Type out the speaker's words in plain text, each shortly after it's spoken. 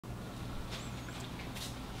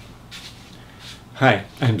Hi,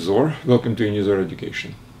 I'm Zor. Welcome to Unizor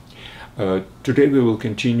Education. Today we will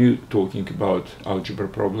continue talking about algebra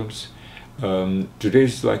problems.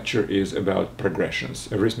 Today's lecture is about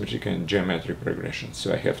progressions, arithmetic and geometric progressions.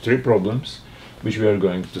 So I have three problems which we are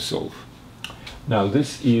going to solve. Now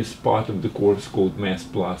this is part of the course called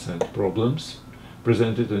Math Plus and Problems,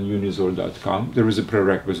 presented on Unizor.com. There is a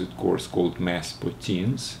prerequisite course called Math for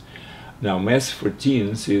Teens. Now, Math for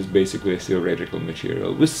Teens is basically a theoretical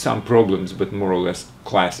material with some problems, but more or less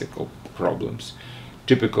classical problems,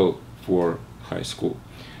 typical for high school.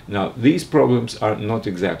 Now, these problems are not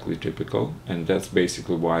exactly typical, and that's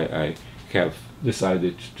basically why I have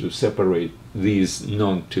decided to separate these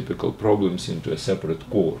non-typical problems into a separate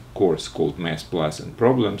course called Math Plus and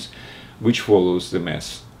Problems, which follows the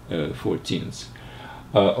Math for Teens.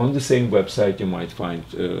 On the same website you might find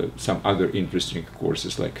some other interesting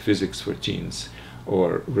courses like Physics for Teens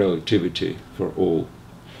or Relativity for All,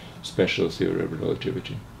 Special Theory of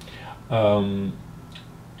Relativity.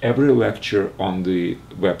 Every lecture on the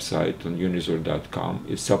website on Unizor.com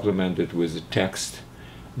is supplemented with a text,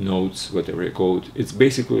 notes, whatever you call it. It's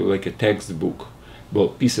basically like a textbook, well,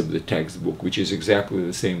 piece of the textbook, which is exactly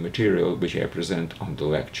the same material which I present on the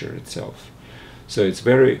lecture itself. So it's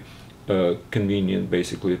very convenient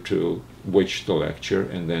basically to watch the lecture,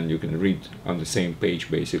 and then you can read on the same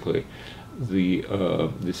page basically the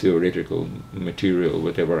theoretical material,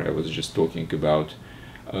 whatever I was just talking about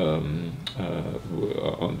on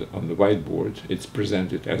the whiteboard. It's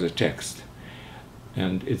presented as a text,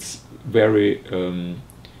 and it's very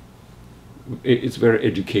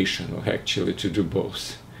educational actually to do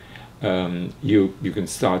both. You can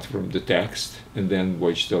start from the text and then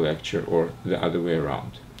watch the lecture, or the other way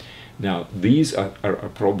around. Now, these are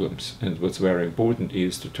problems, and what's very important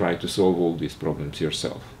is to try to solve all these problems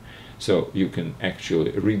yourself. So you can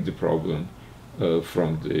actually read the problem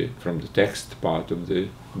from the text part of the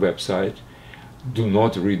website. Do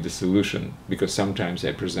not read the solution, because sometimes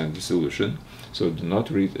I present the solution, so do not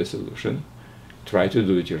read the solution. Try to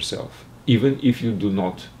do it yourself. Even if you do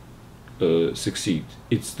not succeed,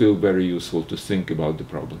 it's still very useful to think about the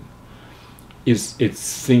problem. It's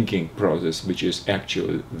thinking process which is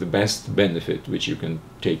actually the best benefit which you can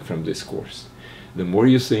take from this course. The more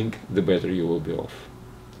you think, the better you will be off.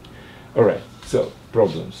 Alright, so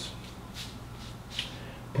problems.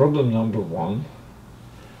 Problem number one,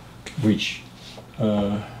 which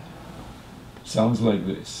sounds like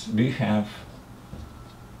this. We have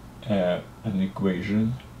an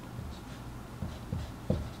equation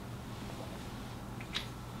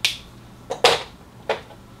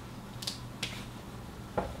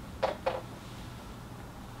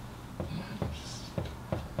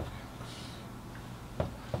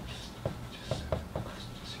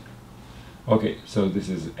Okay, so this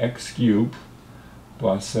is x cubed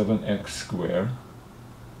plus 7x squared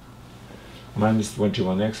minus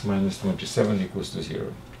 21x minus 27 equals to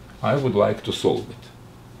 0. I would like to solve it.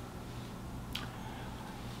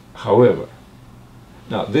 However,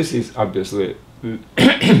 now this is obviously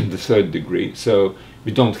the third degree, so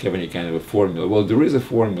we don't have any kind of a formula. Well, there is a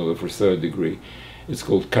formula for third degree. It's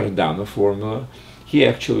called Cardano formula. He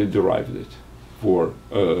actually derived it for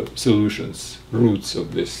solutions, roots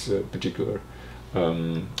of this particular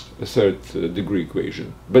third degree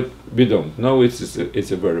equation. But we don't know. It's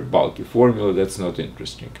a very bulky formula. That's not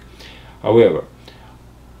interesting. However,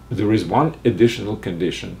 there is one additional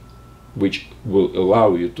condition which will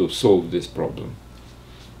allow you to solve this problem.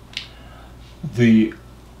 The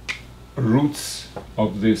roots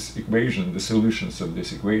of this equation, the solutions of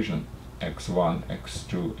this equation, x1,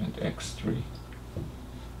 x2, and x3,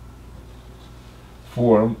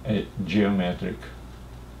 form a geometric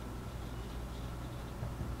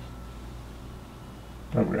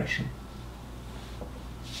progression.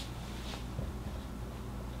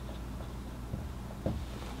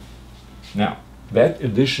 Now, that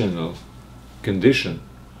additional condition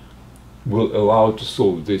will allow to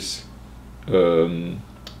solve this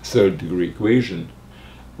third degree equation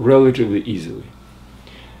relatively easily.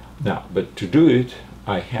 Now, but to do it,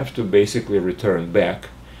 I have to basically return back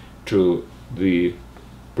to the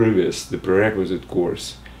prerequisite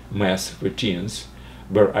course, Math for Teens,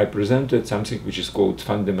 where I presented something which is called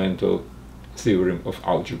Fundamental Theorem of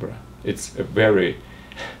Algebra. It's a very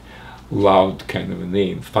loud kind of a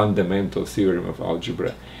name, Fundamental Theorem of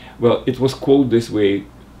Algebra. Well, it was called this way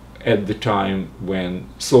at the time when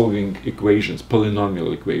solving equations,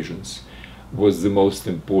 polynomial equations, was the most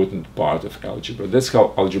important part of algebra. That's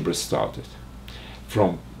how algebra started,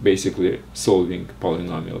 from basically solving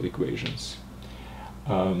polynomial equations.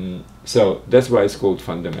 So that's why it's called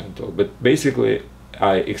fundamental. But basically,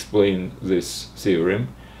 I explain this theorem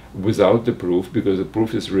without the proof, because the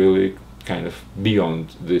proof is really kind of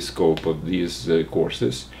beyond the scope of these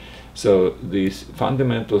courses. So this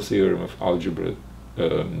fundamental theorem of algebra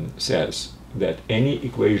says that any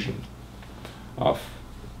equation of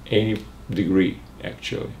any degree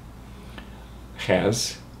actually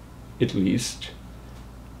has at least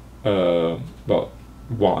well,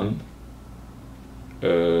 one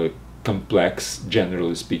complex,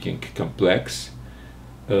 generally speaking, complex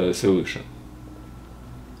solution.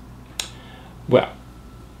 Well,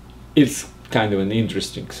 it's kind of an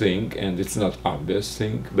interesting thing, and it's not obvious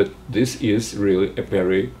thing, but this is really a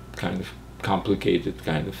very kind of complicated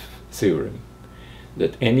kind of theorem,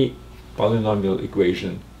 that any polynomial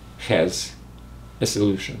equation has a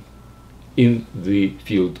solution in the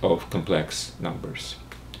field of complex numbers,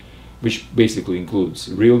 which basically includes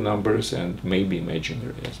real numbers and maybe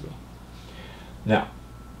imaginary as well. Now,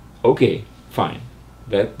 okay, fine,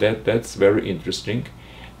 that's very interesting,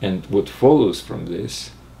 and what follows from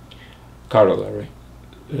this corollary,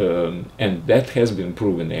 and that has been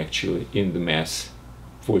proven actually in the Math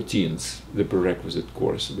 14th, the prerequisite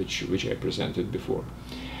course which I presented before.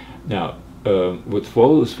 Now, what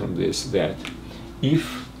follows from this, that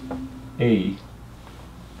if a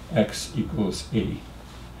x equals a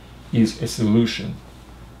is a solution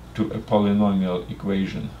to a polynomial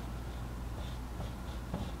equation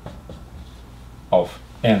of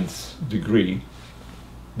nth degree,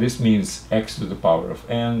 this means x to the power of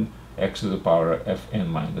n, x to the power of fn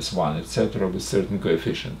minus 1, etc., with certain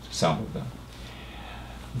coefficient, some of them.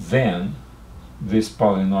 Then this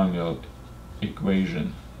polynomial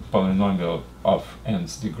equation, polynomial of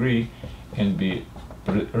nth degree, can be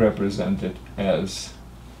represented as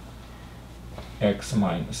x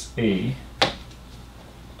minus a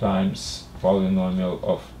times polynomial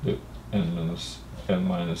of the n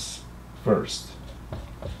minus first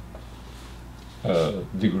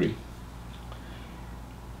degree.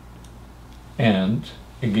 And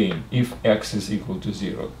again, if x is equal to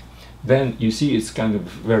 0, then you see it's kind of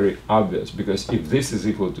very obvious, because if this is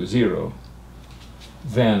equal to 0,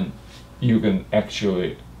 then you can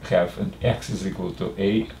actually have an x is equal to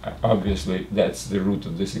a. Obviously that's the root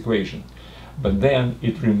of this equation, but then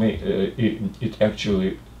it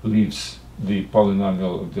actually leaves the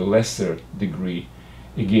polynomial of the lesser degree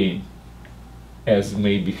again as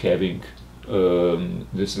maybe having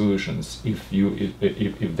the solutions if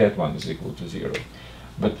that one is equal to 0.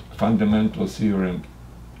 But fundamental theorem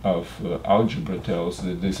of algebra tells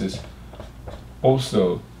that this is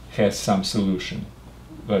also has some solution.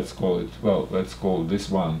 Let's call it, well, let's call this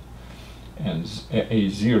one and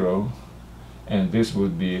a0, and this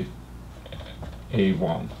would be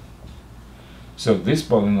a1. So this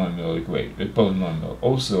polynomial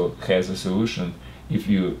also has a solution if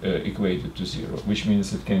you equate it to 0, which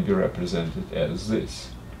means it can be represented as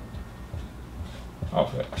this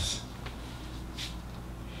of x,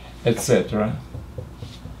 etc.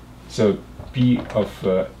 So p of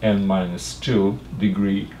n minus 2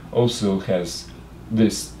 degree also has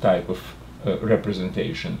this type of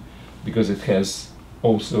representation, because it has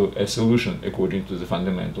also a solution according to the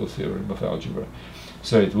fundamental theorem of algebra.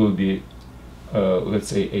 So it will be, let's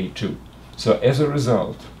say, a2. So as a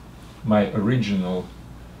result, my original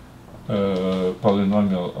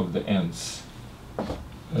polynomial of the nth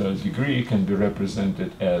degree can be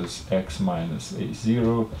represented as x minus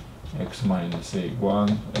a0, x minus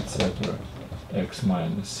a1, etc., x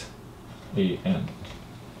minus an.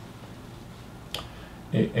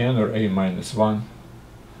 an or a minus 1.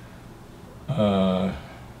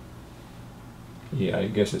 Yeah, I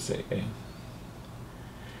guess it's a.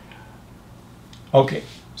 Okay,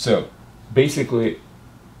 so basically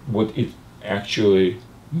what it actually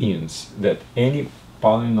means, that any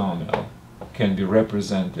polynomial can be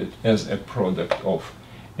represented as a product of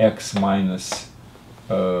x minus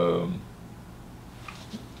no,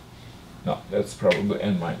 that's probably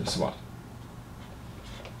n minus 1,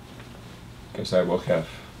 because I will have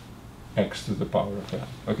x to the power of n.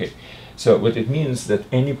 Okay, so what it means, that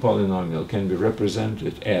any polynomial can be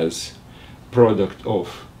represented as product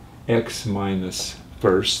of x minus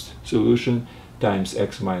first solution times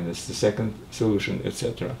x minus the second solution,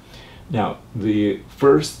 etc. Now, the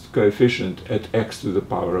first coefficient at x to the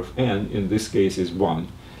power of n in this case is 1.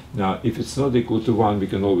 Now, if it's not equal to 1, we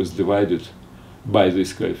can always divide it by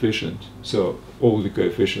this coefficient. So all the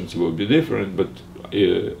coefficients will be different, but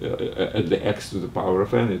at the x to the power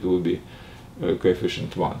of n it will be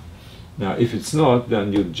coefficient 1. Now, if it's not,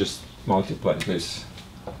 then you just multiply this,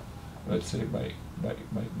 let's say, by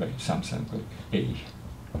something like a.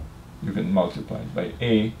 You can multiply it by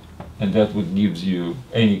a, and that would give you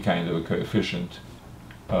any kind of a coefficient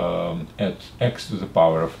at x to the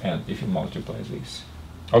power of n if you multiply these.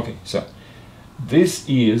 Okay, so this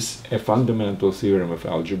is a fundamental theorem of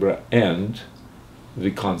algebra, and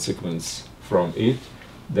the consequence from it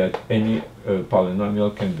that any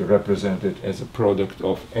polynomial can be represented as a product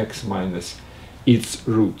of x minus its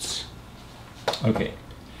roots. Okay,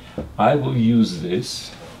 I will use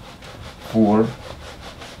this for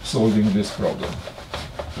solving this problem.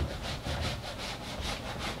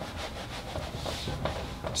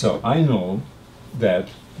 So I know that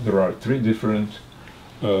there are three different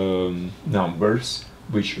numbers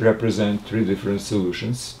which represent three different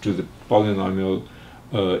solutions to the polynomial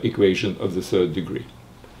equation of the third degree.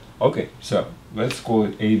 Okay, so let's call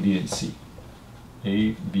it A, B, and C.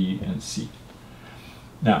 A, B, and C.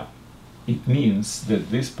 Now, it means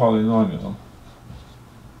that this polynomial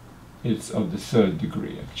is of the third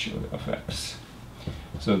degree, actually, of x.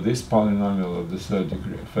 So this polynomial of the third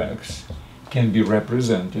degree of x can be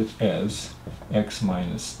represented as x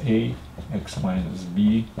minus a, x minus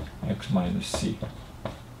b, x minus c.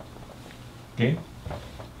 Okay?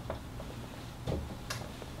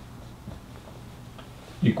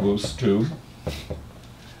 Equals to,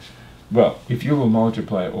 well, if you will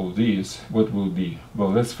multiply all these, what will be?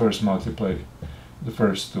 Well, let's first multiply the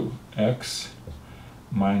first two. X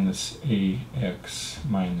minus ax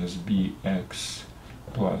minus bx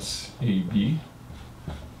plus ab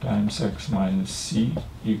times x minus c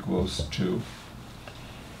equals to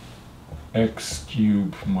x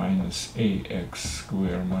cubed minus ax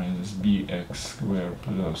squared minus bx squared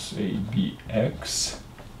plus abx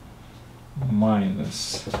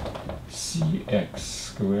minus cx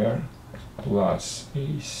squared plus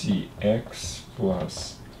acx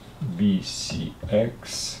plus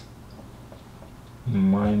bcx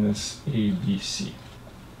minus abc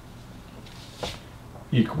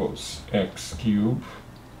equals x cubed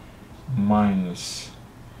minus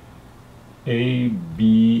a,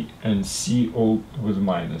 b, and c all with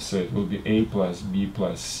minus, so it will be a plus b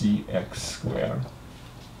plus c x squared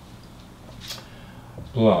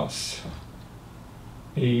plus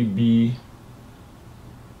ab,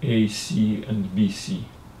 ac, and bc.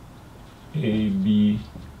 A, b,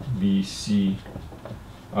 b, c,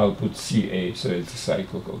 I'll put ca, so it's a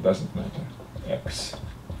cyclical, doesn't matter, x.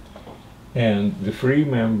 And the free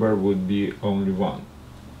member would be only one,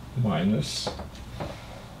 minus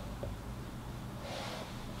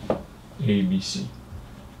ABC.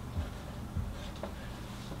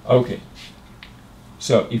 Okay,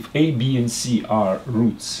 so if A, B, and C are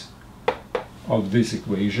roots of this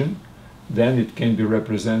equation, then it can be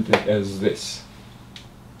represented as this.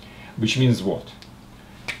 Which means what?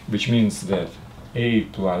 Which means that A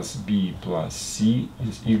plus B plus C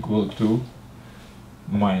is equal to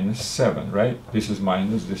minus 7, right? This is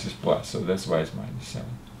minus, this is plus, so that's why it's minus 7.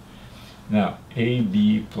 Now,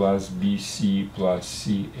 AB plus BC plus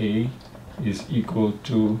CA is equal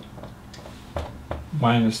to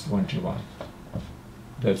minus 21.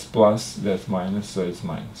 That's plus, that's minus, so it's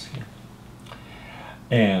minus here.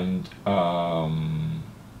 And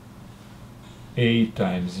A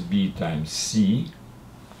times B times C,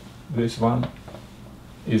 this one,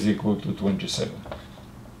 is equal to 27.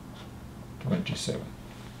 27.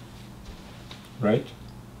 Right?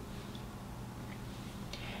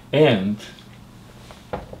 And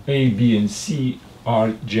A, B, and C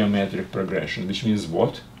are geometric progression, which means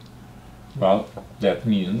what? Well, that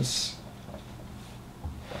means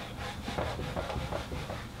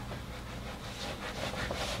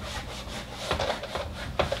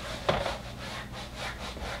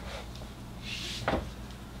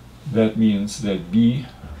that B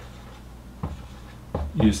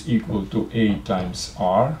is equal to A times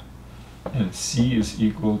R, and C is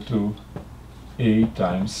equal to A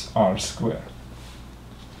times R squared,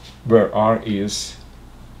 where R is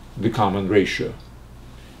the common ratio.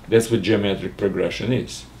 That's what geometric progression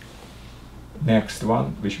is. Next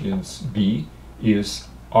one, which means B, is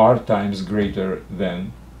R times greater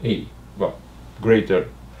than A. Well, greater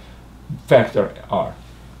factor R.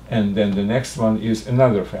 And then the next one is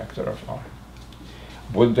another factor of R.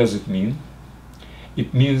 What does it mean?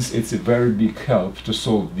 It means it's a very big help to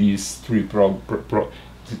solve these three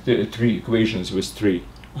equations with three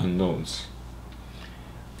unknowns.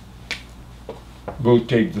 We'll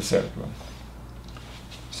take the third one.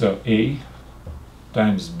 So A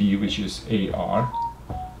times B, which is AR,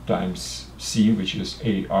 times C, which is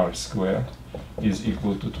AR squared, is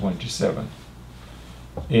equal to 27.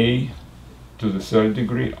 A to the third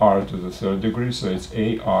degree, R to the third degree, so it's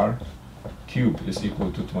AR cubed is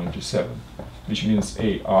equal to 27, which means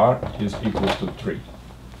AR is equal to 3.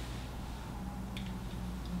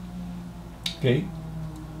 Okay?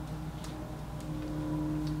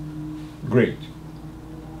 Great.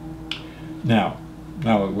 Now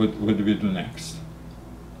what do we do next?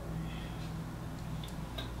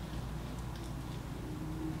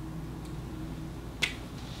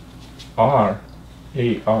 AR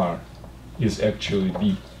is actually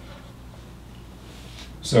B.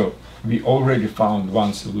 So we already found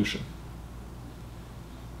one solution.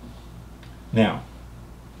 Now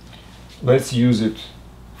let's use it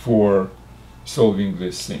for solving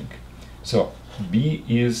this thing. So B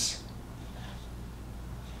is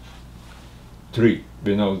 3,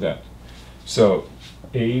 we know that. So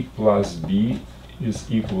A plus B is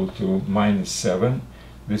equal to -7.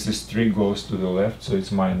 This is 3 goes to the left, so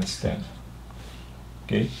it's -10.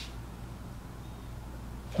 Okay?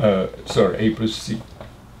 Sorry, A plus C.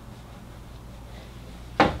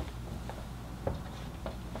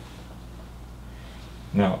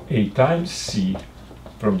 Now A times C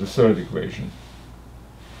from the third equation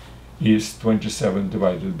is 27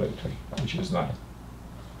 divided by 3, which is 9.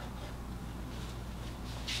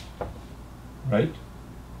 Right?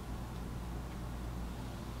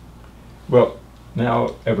 Well,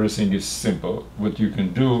 now everything is simple. What you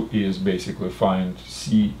can do is basically find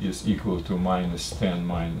C is equal to -10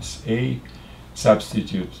 minus A.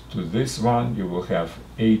 Substitute to this one, you will have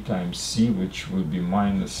A times C, which will be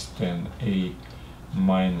 -10A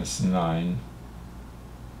minus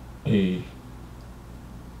 9A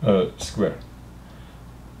square.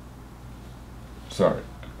 Sorry,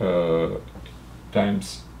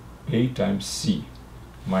 times A times C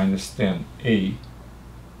minus 10A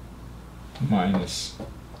minus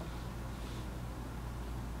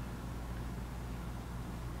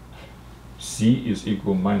C is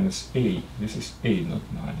equal minus A. This is A, not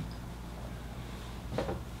 9.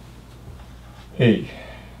 A.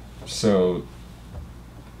 So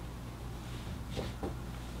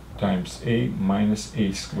times A minus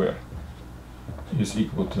A square is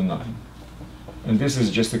equal to 9. And this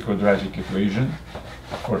is just a quadratic equation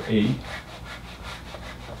for A.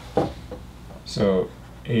 So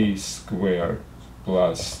A square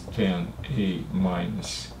plus 10A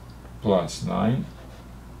minus plus 9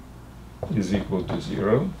 is equal to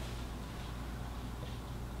 0.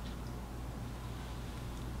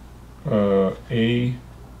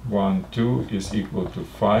 A12 is equal to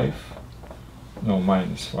 5. No,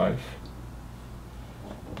 minus 5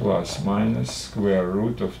 plus minus square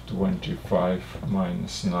root of 25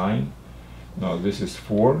 minus 9. Now this is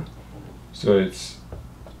 4, so it's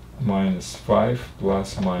minus 5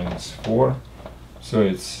 plus minus 4, so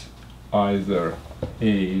it's either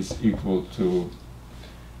A is equal to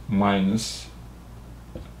minus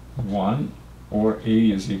 1 or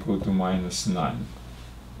A is equal to minus 9.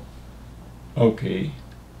 Okay,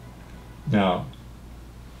 now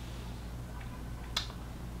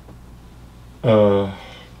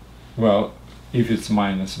well, if it's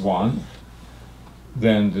minus 1,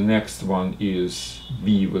 then the next one is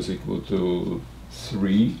B was equal to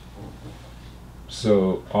 3,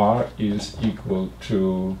 so R is equal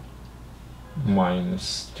to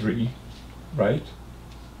minus 3, right?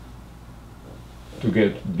 To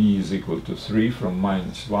get B is equal to 3 from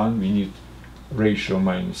minus 1, we need ratio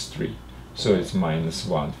minus 3, so it's minus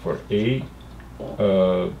 1 for A,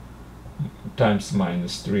 times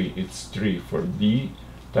minus 3, it's 3 for B,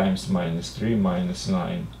 times minus 3 minus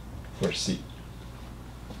 9 for C.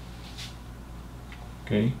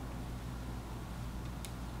 Okay?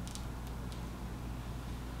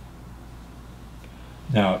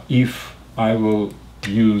 Now, if I will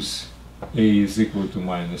use A is equal to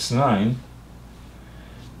minus 9,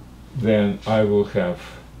 then I will have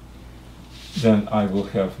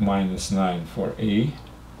minus 9 for A.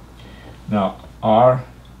 Now, R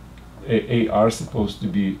is supposed to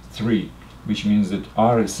be 3, which means that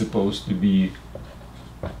R is supposed to be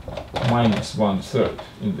minus 1/3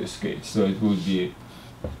 in this case. So it would be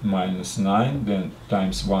minus 9, then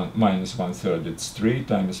times 1 minus 1/3, it's 3,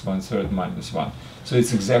 times 1/3 minus 1. So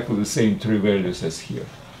it's exactly the same 3 values as here.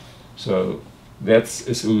 So that's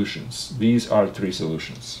a solutions. These are 3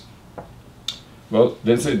 solutions. Well,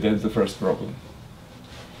 that's it. That's the first problem.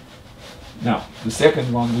 Now, the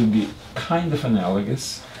second one will be kind of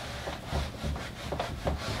analogous.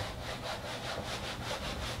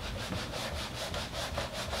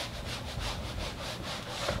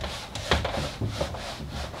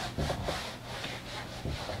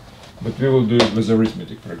 But we will do it with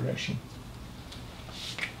arithmetic progression.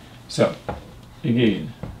 So,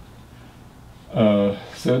 again,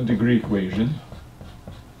 third degree equation.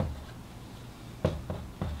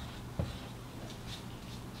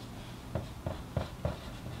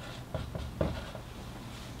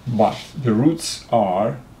 But the roots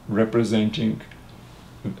are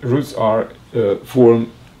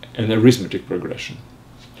form an arithmetic progression.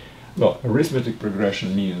 Well, arithmetic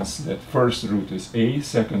progression means that first root is a,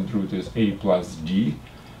 second root is a plus d,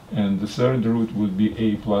 and the third root would be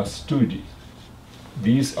a plus 2d.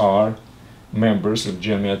 These are members of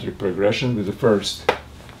geometric progression with the first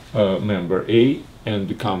member a and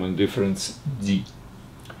the common difference d.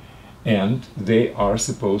 And they are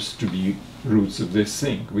supposed to be roots of this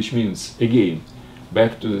thing, which means, again,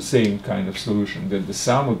 back to the same kind of solution, that the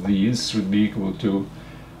sum of these should be equal to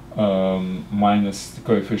minus the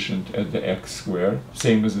coefficient at the x square,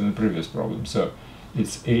 same as in the previous problem. So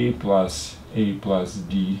it's a plus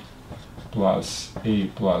d plus a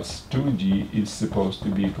plus 2d is supposed to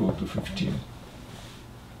be equal to 15.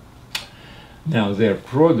 Now their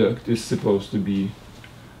product is supposed to be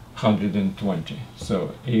 120.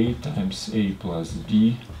 So a times a plus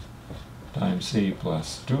d times a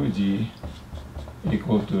plus 2d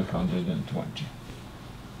equal to 120.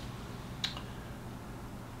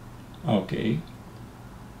 Okay.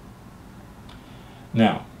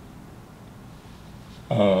 Now,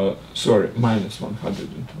 sorry, minus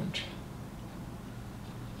 120.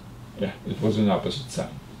 Yeah, it was an opposite sign.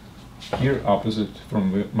 Here opposite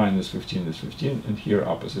from minus 15 is 15, and here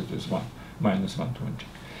opposite is 1, minus 120.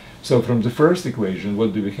 So from the first equation,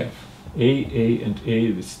 what do we have? A, and A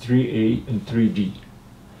is 3a and 3d.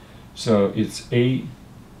 So it's 3a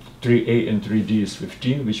and 3d is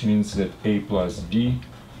 15, which means that a plus d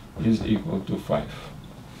is equal to 5.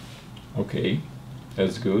 Okay,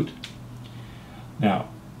 that's good. Now,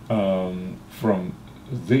 from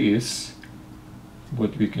this,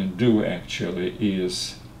 what we can do actually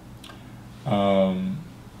is,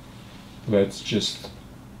 let's just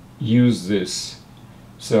use this.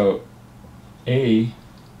 So a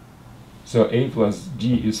plus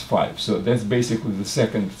d is 5. So that's basically the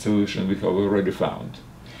second solution we have already found.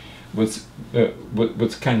 What's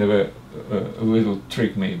kind of a little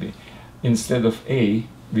trick maybe. Instead of a,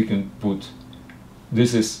 we can put,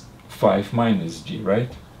 this is 5 minus d,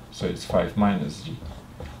 right? So it's 5 minus d.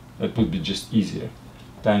 That would be just easier.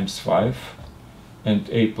 Times 5, and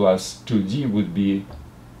a plus 2d would be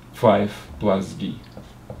 5 plus d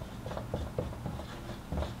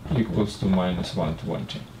equals to minus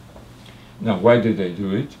 120. Now, why did I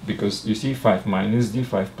do it? Because you see 5 minus d,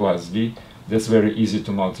 5 plus d, that's very easy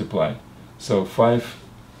to multiply. So 5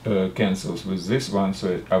 cancels with this one,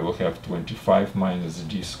 so I will have 25 minus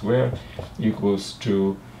d squared equals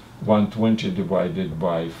to 120 divided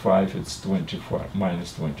by 5, it's 24,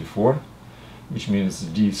 minus 24, which means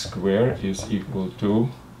d squared is equal to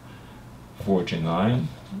 49,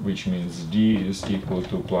 which means d is equal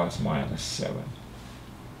to plus minus 7.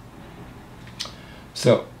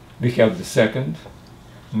 So we have the second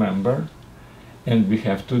member, and we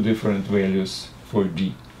have two different values for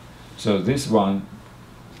d. So this one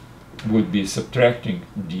would be subtracting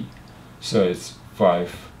d. So it's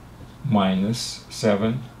 5 minus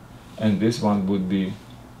 7, and this one would be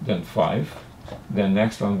then 5. Then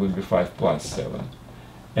next one would be 5 plus 7.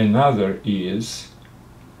 Another is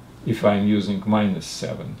if I'm using minus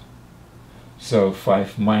 7. So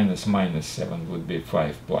 5 minus minus 7 would be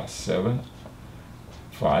 5 plus 7,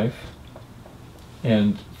 5.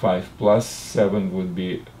 And 5 plus 7 would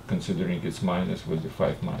be, considering it's minus, would be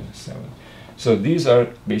 5 minus 7. So these are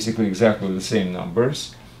basically exactly the same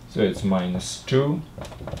numbers. So it's minus 2,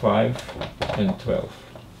 5, and 12.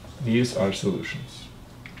 These are solutions.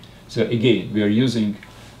 So again, we are using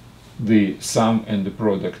the sum and the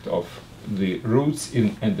product of the roots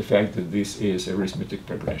and the fact that this is arithmetic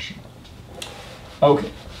progression.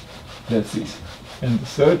 Okay, that's easy. And the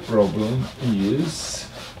third problem is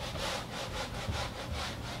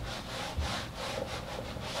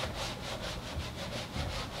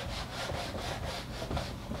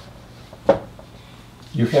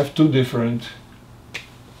you have two different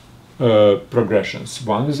progressions.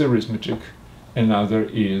 One is arithmetic, another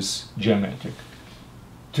is geometric.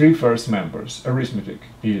 Three first members. Arithmetic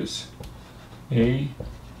is a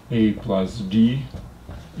plus d,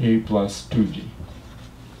 a plus 2d.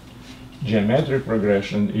 Geometric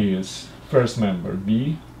progression is first member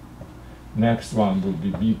b, next one will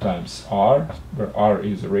be b times r, where r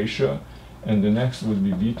is a ratio, and the next would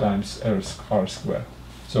be b times r squared.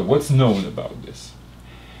 So what's known about this?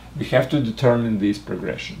 We have to determine these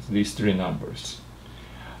progressions, these three numbers.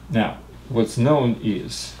 Now, what's known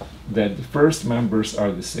is that the first members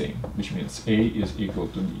are the same, which means a is equal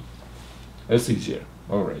to b. That's easier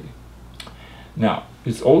already. Now,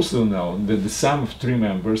 it's also known that the sum of three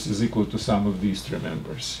members is equal to sum of these three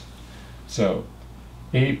members. So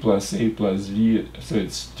a plus d, so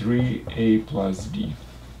it's 3a plus d,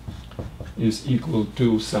 is equal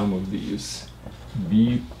to sum of these.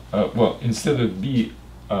 B, well, instead of b,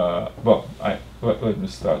 let me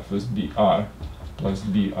start with br plus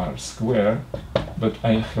br square, but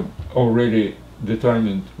I have already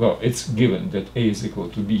determined, well, it's given that a is equal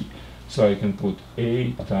to b, so I can put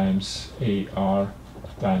a times ar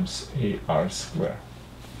times ar square.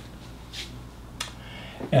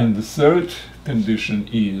 And the third condition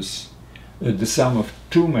is that the sum of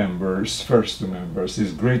two members, first two members,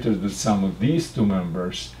 is greater than the sum of these two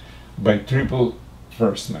members by triple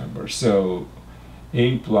first member. So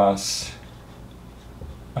a plus,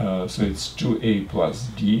 so it's 2a plus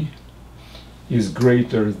d is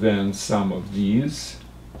greater than sum of these,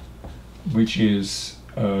 which is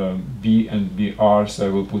b and br, so I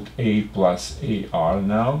will put a plus ar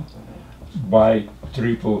now, by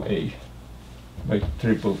triple a, by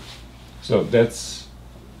triple. So that's,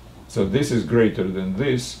 so this is greater than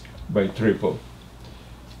this by triple.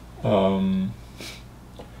 So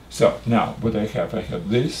now what I have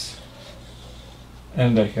this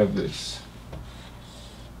and I have this.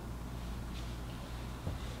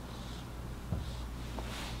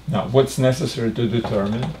 Now what's necessary to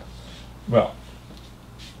determine? Well,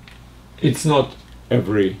 it's not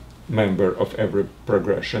every member of every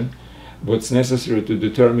progression. What's necessary to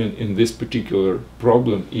determine in this particular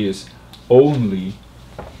problem is only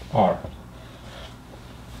r.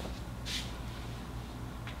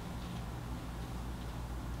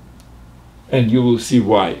 And you will see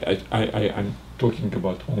why I'm talking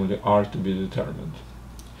about only r to be determined.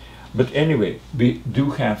 But anyway, we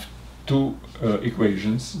do have two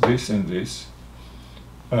equations, this and this,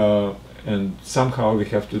 and somehow we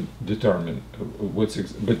have to determine what's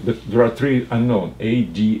but there are three unknown, a,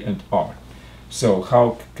 d, and r. So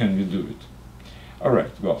how can we do it? All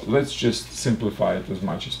right, well, let's just simplify it as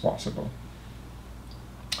much as possible.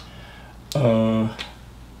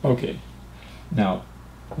 Okay, now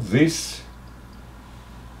this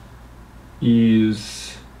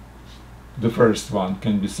is the first one,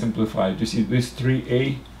 can be simplified. You see this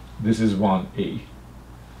 3a, this is 1a.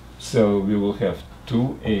 So we will have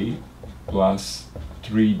 2a plus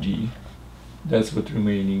 3d, that's what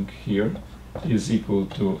remaining here, is equal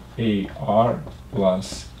to ar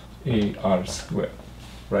plus ar squared,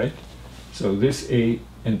 right? So this a,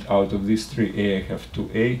 and out of this 3a I have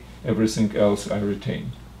 2a, everything else I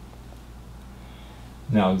retain.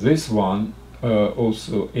 Now this one,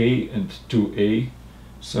 also a and 2a,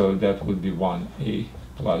 so that would be 1a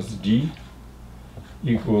plus d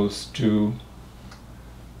equals to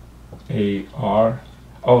ar,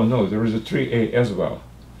 oh no, there is a 3a as well,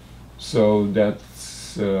 so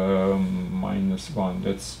that's minus 1,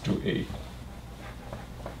 that's 2a.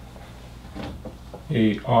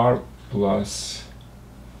 ar plus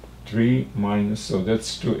 3 minus, so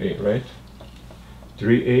that's 2a, right?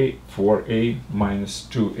 3a, 4a minus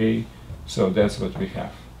 2a, so that's what we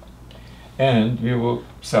have. And we will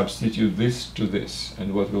substitute this to this,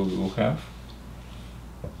 and what we will have?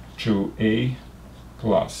 2a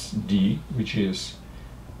plus d, which is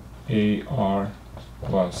ar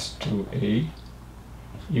plus 2a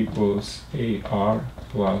equals ar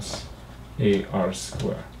plus ar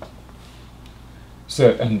squared.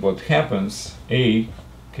 So, and what happens, a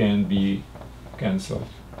can be cancelled,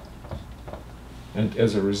 and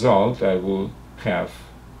as a result I will have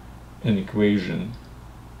an equation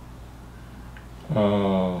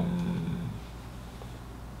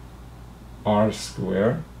r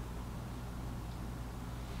squared.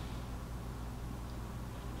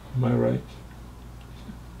 Am I right?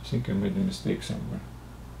 I think I made a mistake somewhere.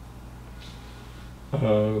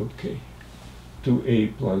 Okay,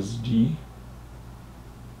 2a plus d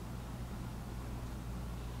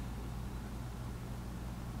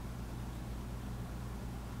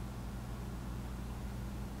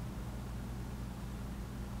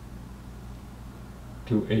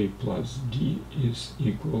a plus d is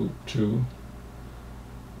equal to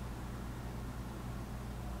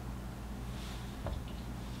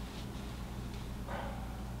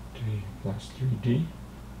 3 plus 3d,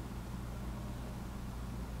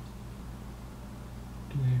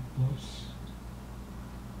 2a plus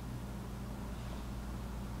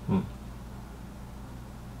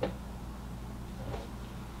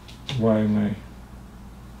why am I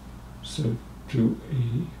so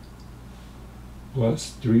 2a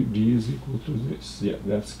plus 3d is equal to this. Yeah,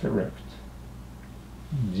 that's correct.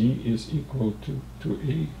 D is equal to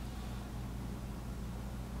 2a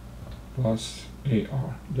plus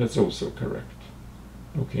ar. That's also correct.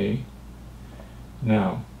 Okay.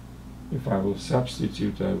 Now, if I will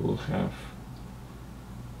substitute, I will have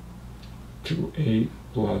 2a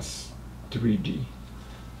plus 3d.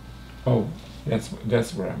 Oh,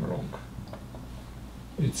 that's where I'm wrong.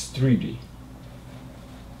 It's 3d.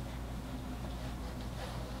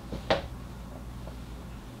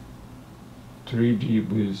 3D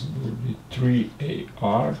will be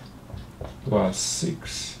 3AR plus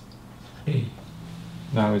 6A.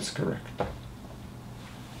 Now it's correct.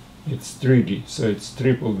 It's 3D, so it's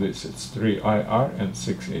triple this. It's 3IR and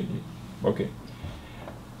 6AD. Okay.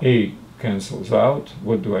 A cancels out.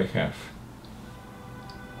 What do I have?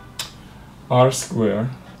 R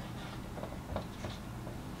square.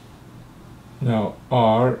 Now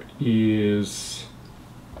R is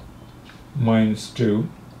minus 2.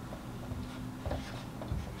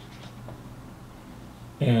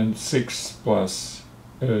 And 6 plus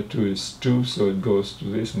 2 is 2, so it goes to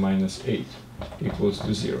this minus 8 equals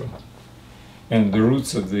to 0. And the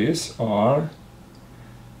roots of this are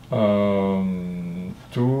 2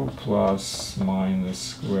 plus minus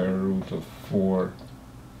square root of 4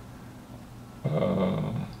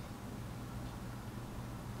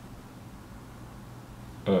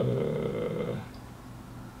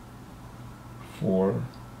 4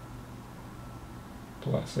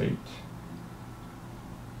 plus 8.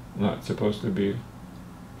 No, it's supposed to be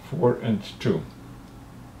 4 and 2.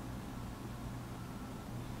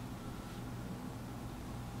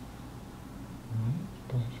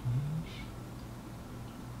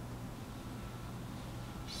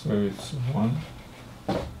 So it's 1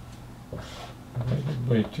 divided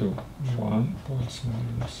by 2. 1 plus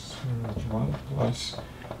minus 1 plus 4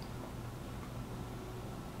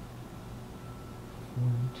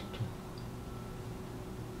 and 2.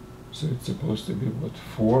 So it's supposed to be what?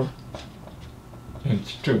 4 and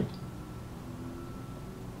 2.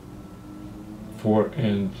 4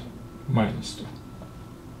 and minus 2.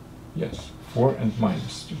 Yes, 4 and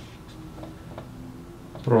minus 2.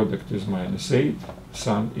 Product is minus 8,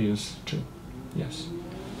 sum is 2. Yes,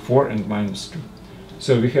 4 and minus 2.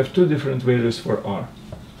 So we have two different values for R.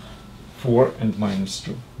 4 and minus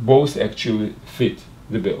 2. Both actually fit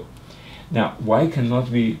the bill. Now, why cannot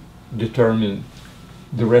we determine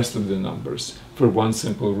the rest of the numbers? For one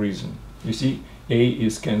simple reason. You see, A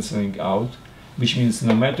is cancelling out, which means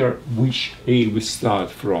no matter which A we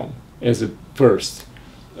start from as a first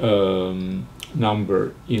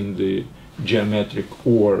number in the geometric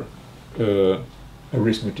or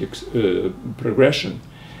arithmetic progression,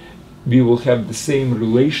 we will have the same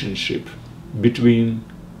relationship between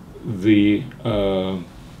the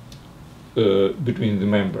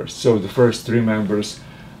members. So the first three members,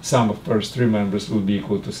 sum of first three members will be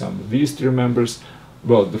equal to sum of these three members.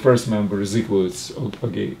 Well, the first member is equal, it's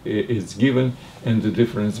given, and the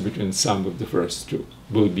difference between sum of the first two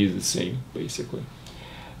will be the same, basically.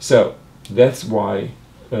 So that's why,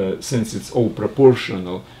 since it's all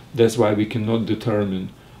proportional, that's why we cannot determine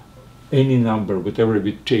any number, whatever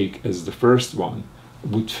we take as the first one,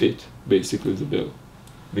 would fit basically the bill.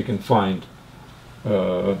 We can find,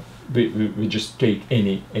 we just take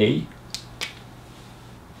any A.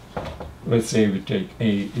 Let's say we take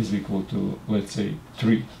A is equal to, let's say,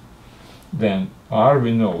 3. Then R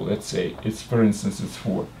we know, let's say, it's, for instance, it's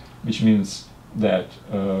 4, which means that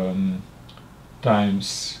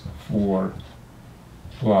times 4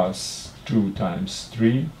 plus 2 times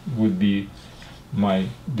 3 would be my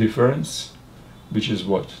difference, which is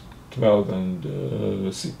what? 12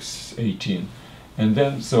 and 6, 18. And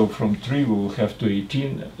then, so from 3 we will have to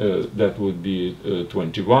 18, that would be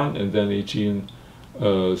 21, and then 18,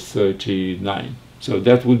 39. So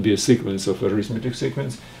that would be a sequence of arithmetic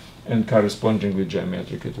sequence, and correspondingly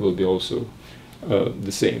geometric it will be also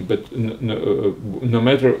the same. But no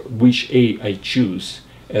matter which A I choose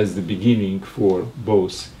as the beginning for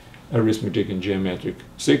both arithmetic and geometric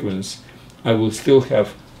sequence, I will still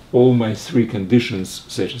have all my three conditions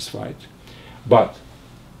satisfied. But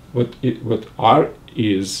what R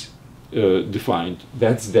is defined,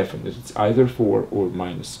 that's definite. It's either 4 or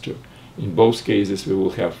minus 2. In both cases, we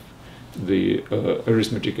will have the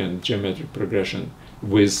arithmetic and geometric progression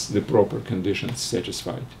with the proper conditions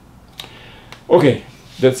satisfied. Okay,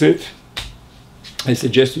 that's it. I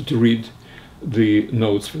suggest you to read the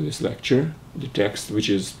notes for this lecture, the text, which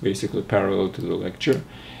is basically parallel to the lecture.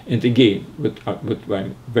 And again, what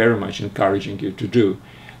I'm very much encouraging you to do,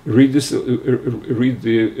 read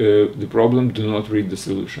the problem, do not read the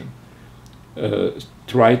solution.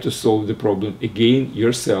 Try to solve the problem again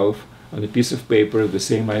yourself on a piece of paper, the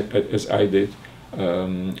same as I did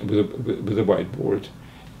with a whiteboard,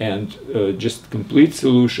 and just complete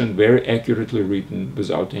solution, very accurately written,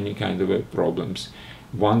 without any kind of problems.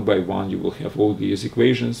 One by one, you will have all these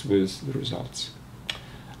equations with the results.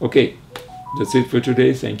 Okay, that's it for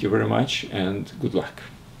today. Thank you very much, and good luck.